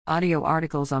Audio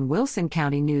articles on Wilson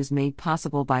County News made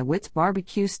possible by Witt's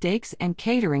Barbecue Steaks and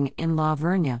Catering in La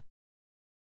Vernia.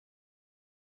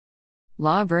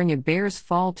 La Vernia Bears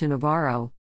fall to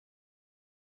Navarro.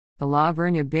 The La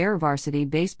Vernia Bear varsity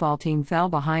baseball team fell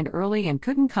behind early and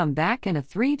couldn't come back in a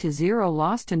 3-0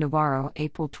 loss to Navarro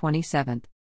April 27.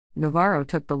 Navarro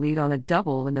took the lead on a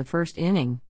double in the first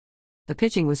inning. The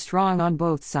pitching was strong on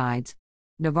both sides.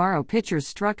 Navarro pitchers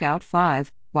struck out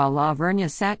 5, while La Vernia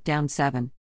sat down 7.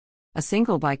 A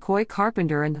single by Coy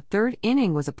Carpenter in the third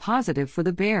inning was a positive for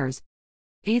the Bears.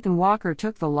 Ethan Walker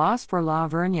took the loss for La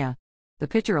Vernia. The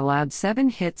pitcher allowed 7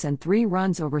 hits and 3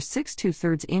 runs over 6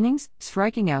 2/3 innings,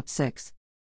 striking out 6.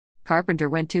 Carpenter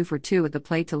went 2 for 2 at the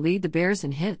plate to lead the Bears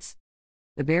in hits.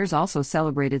 The Bears also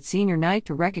celebrated senior night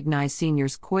to recognize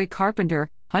seniors Coy Carpenter,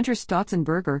 Hunter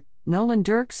Stotzenberger, Nolan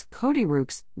Dirks, Cody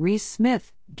Rooks, Reese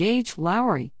Smith, Gage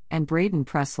Lowry, and Braden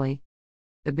Presley.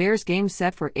 The Bears' game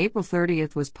set for April 30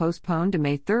 was postponed to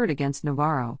May 3 against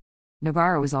Navarro.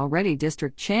 Navarro is already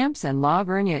district champs and La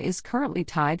Vernia is currently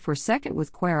tied for second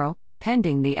with Cuero,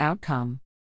 pending the outcome.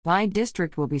 By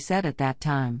district will be set at that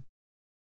time.